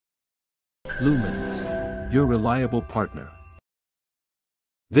Lumens, your reliable partner.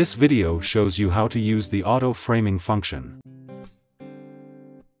 This video shows you how to use the auto-framing function.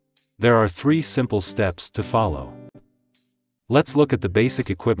 There are 3 simple steps to follow. Let's look at the basic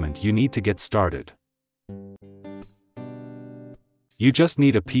equipment you need to get started. You just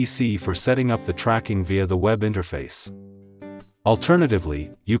need a PC for setting up the tracking via the web interface. Alternatively,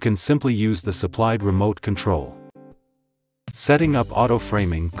 you can simply use the supplied remote control. Setting up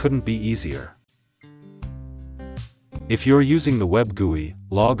auto-framing couldn't be easier. If you're using the web GUI,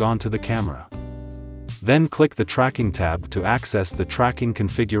 log on to the camera. Then click the Tracking tab to access the tracking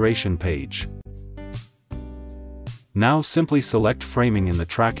configuration page. Now simply select Framing in the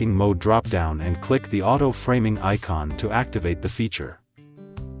Tracking Mode drop-down and click the Auto-Framing icon to activate the feature.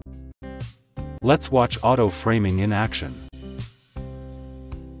 Let's watch auto-framing in action.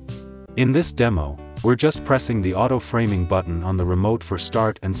 In this demo, we're just pressing the auto-framing button on the remote for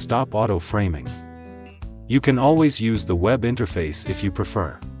start and stop auto-framing. You can always use the web interface if you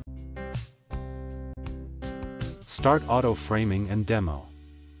prefer. Start auto-framing and demo.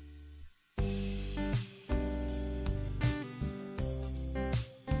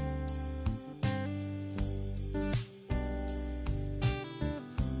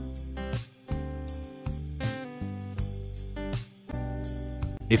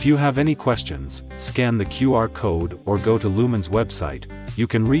 If you have any questions, scan the QR code or go to Lumens website. You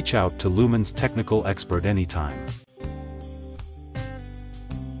can reach out to Lumens technical expert anytime.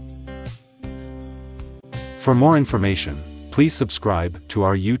 For more information, please subscribe to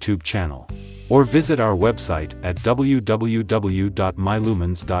our YouTube channel or visit our website at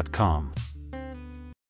www.mylumens.com.